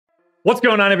What's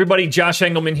going on, everybody? Josh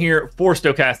Engleman here for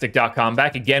Stokastic.com,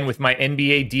 back again with my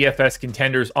NBA DFS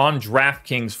contenders on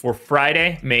DraftKings for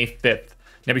Friday, May 5th.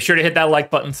 Now be sure to hit that like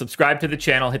button, subscribe to the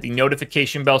channel, hit the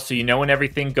notification bell so you know when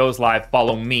everything goes live.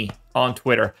 Follow me on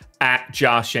Twitter at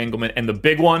Josh Engleman. And the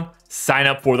big one, sign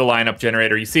up for the lineup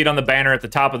generator. You see it on the banner at the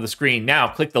top of the screen. Now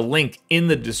click the link in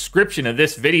the description of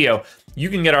this video. You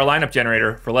can get our lineup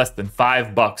generator for less than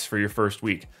 $5 for your first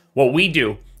week. What we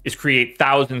do is create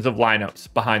thousands of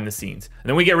lineups behind the scenes. And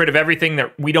then we get rid of everything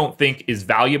that we don't think is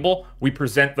valuable. We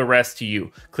present the rest to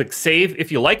you. Click save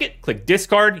if you like it, click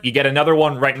discard, you get another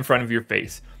one right in front of your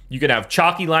face. You can have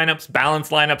chalky lineups,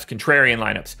 balanced lineups, contrarian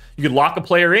lineups. You could lock a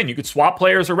player in, you could swap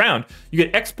players around. You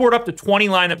could export up to 20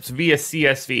 lineups via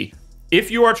CSV. If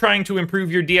you are trying to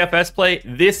improve your DFS play,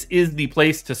 this is the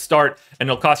place to start, and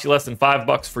it'll cost you less than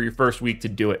 $5 for your first week to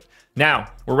do it.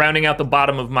 Now, we're rounding out the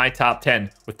bottom of my top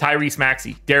 10 with Tyrese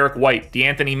Maxey, Derek White,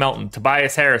 DeAnthony Melton,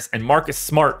 Tobias Harris, and Marcus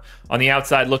Smart on the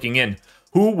outside looking in.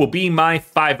 Who will be my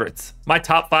favorites? My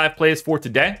top 5 plays for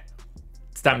today?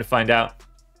 It's time to find out.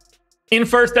 In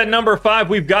first at number 5,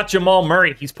 we've got Jamal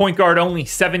Murray. He's point guard only,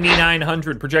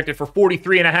 7,900, projected for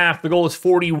 43.5. The goal is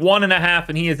 41.5,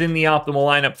 and he is in the optimal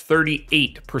lineup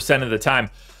 38% of the time.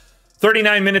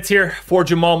 39 minutes here for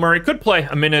Jamal Murray. Could play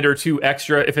a minute or two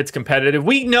extra if it's competitive.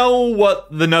 We know what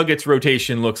the Nuggets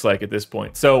rotation looks like at this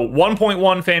point. So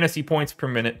 1.1 fantasy points per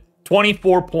minute,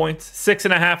 24 points,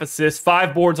 6.5 assists,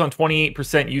 5 boards on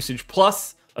 28% usage,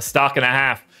 plus a stock and a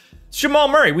half. It's Jamal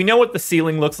Murray. We know what the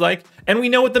ceiling looks like, and we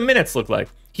know what the minutes look like.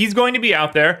 He's going to be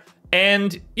out there,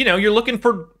 and you're looking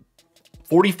for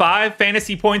 45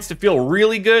 fantasy points to feel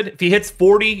really good. If he hits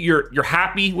 40, you're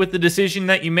happy with the decision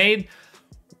that you made.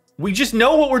 We just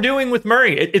know what we're doing with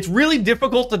Murray. It's really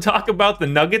difficult to talk about the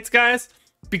Nuggets, guys,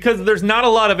 because there's not a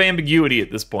lot of ambiguity at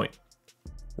this point.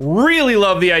 Really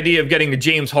love the idea of getting to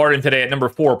James Harden today at number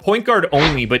 4. Point guard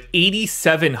only, but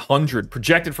 8,700.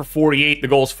 Projected for 48. The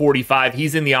goal is 45.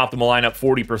 He's in the optimal lineup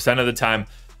 40% of the time.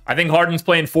 I think Harden's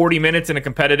playing 40 minutes in a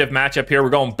competitive matchup here. We're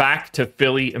going back to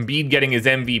Philly. Embiid getting his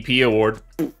MVP award.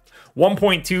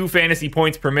 1.2 fantasy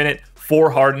points per minute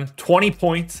for Harden, 20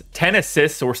 points, 10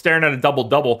 assists, so we're staring at a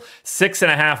double-double,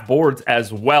 6.5 boards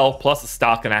as well, plus a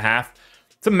stock and a half.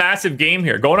 It's a massive game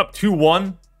here. Going up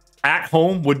 2-1 at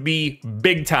home would be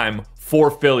big time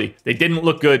for Philly. They didn't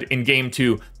look good in game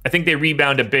 2. I think they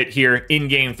rebound a bit here in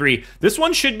game 3. This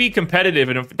one should be competitive,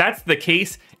 and if that's the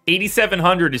case,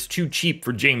 8,700 is too cheap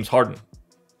for James Harden.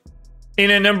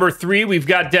 In at number 3, we've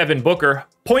got Devin Booker.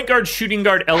 Point guard, shooting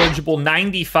guard eligible,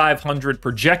 9,500,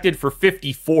 projected for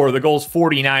 54. The goal's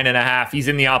 49.5. He's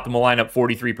in the optimal lineup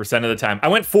 43% of the time. I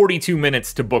went 42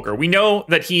 minutes to Booker. We know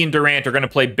that he and Durant are going to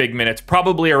play big minutes,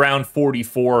 probably around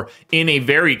 44 in a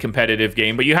very competitive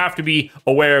game, but you have to be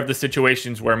aware of the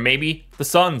situations where maybe the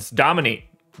Suns dominate.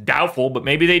 Doubtful, but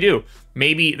maybe they do.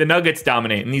 Maybe the Nuggets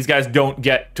dominate and these guys don't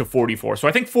get to 44. So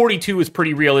I think 42 is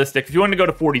pretty realistic. If you want to go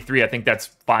to 43, I think that's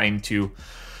fine too.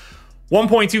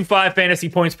 1.25 fantasy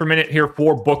points per minute here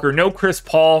for Booker. No Chris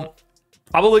Paul.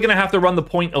 Probably going to have to run the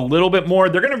point a little bit more.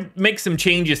 They're going to make some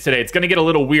changes today. It's going to get a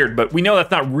little weird, but we know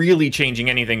that's not really changing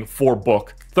anything for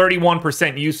Book.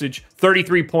 31% usage,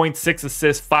 33 points, 6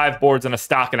 assists, 5 boards, and a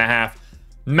stock and a half.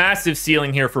 Massive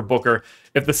ceiling here for Booker.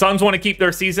 If the Suns want to keep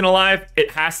their season alive,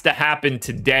 it has to happen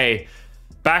today.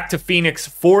 Back to Phoenix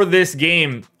for this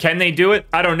game. Can they do it?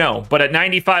 I don't know. But at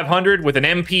 9,500 with an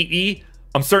MPE,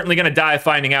 I'm certainly going to die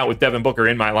finding out with Devin Booker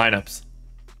in my lineups.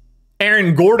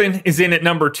 Aaron Gordon is in at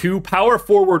number 2. Power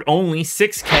forward only,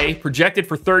 6K, projected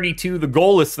for 32. The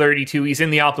goal is 32. He's in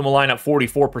the optimal lineup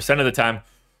 44% of the time.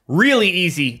 Really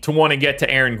easy to want to get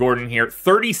to Aaron Gordon here.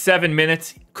 37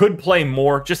 minutes, could play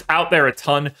more, just out there a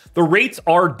ton. The rates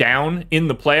are down in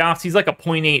the playoffs. He's like a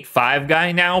 0.85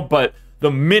 guy now, but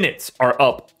the minutes are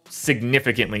up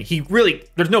significantly.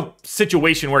 There's no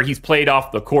situation where he's played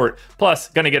off the court. Plus,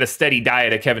 gonna get a steady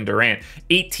diet of Kevin Durant.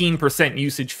 18%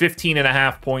 usage,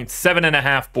 15.5 points,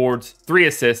 7.5 boards, 3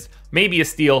 assists, maybe a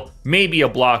steal, maybe a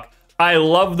block. I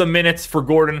love the minutes for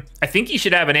Gordon. I think he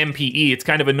should have an MPE. It's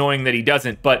kind of annoying that he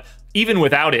doesn't, but even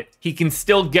without it, he can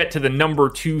still get to the number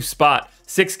 2 spot.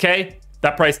 6K,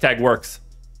 that price tag works.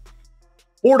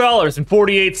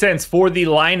 $4.48 for the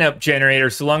lineup generator,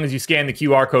 so long as you scan the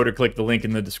QR code or click the link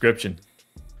in the description.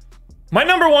 My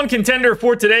number 1 contender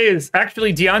for today is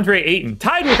actually DeAndre Ayton,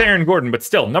 tied with Aaron Gordon, but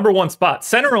still, number 1 spot.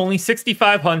 Center only,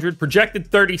 6,500, projected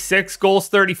 36, goals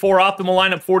 34, optimal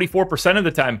lineup 44% of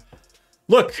the time.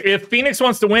 Look, if Phoenix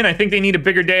wants to win, I think they need a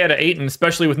bigger day out of Ayton,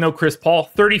 especially with no Chris Paul.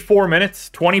 34 minutes,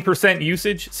 20%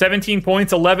 usage, 17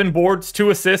 points, 11 boards, 2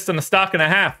 assists, and a stock and a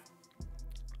half.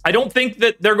 I don't think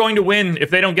that they're going to win if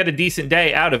they don't get a decent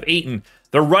day out of Ayton.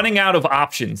 They're running out of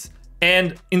options.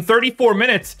 And in 34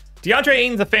 minutes, DeAndre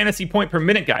Ayton's a fantasy point per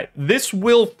minute guy. This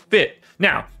will fit.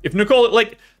 Now, if Nikola,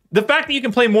 like, the fact that you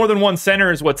can play more than one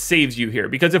center is what saves you here.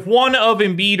 Because if one of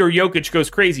Embiid or Jokic goes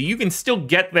crazy, you can still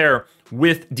get there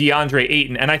with DeAndre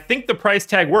Ayton. And I think the price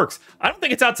tag works. I don't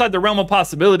think it's outside the realm of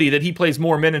possibility that he plays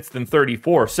more minutes than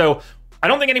 34. So I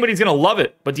don't think anybody's going to love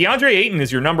it. But DeAndre Ayton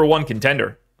is your #1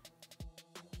 contender.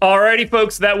 Alrighty,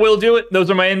 folks, that will do it. Those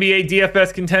are my NBA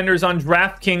DFS contenders on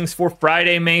DraftKings for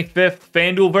Friday, May 5th.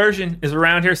 FanDuel version is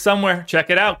around here somewhere. Check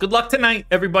it out. Good luck tonight,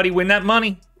 everybody. Win that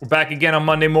money. We're back again on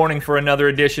Monday morning for another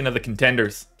edition of the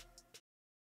Contenders.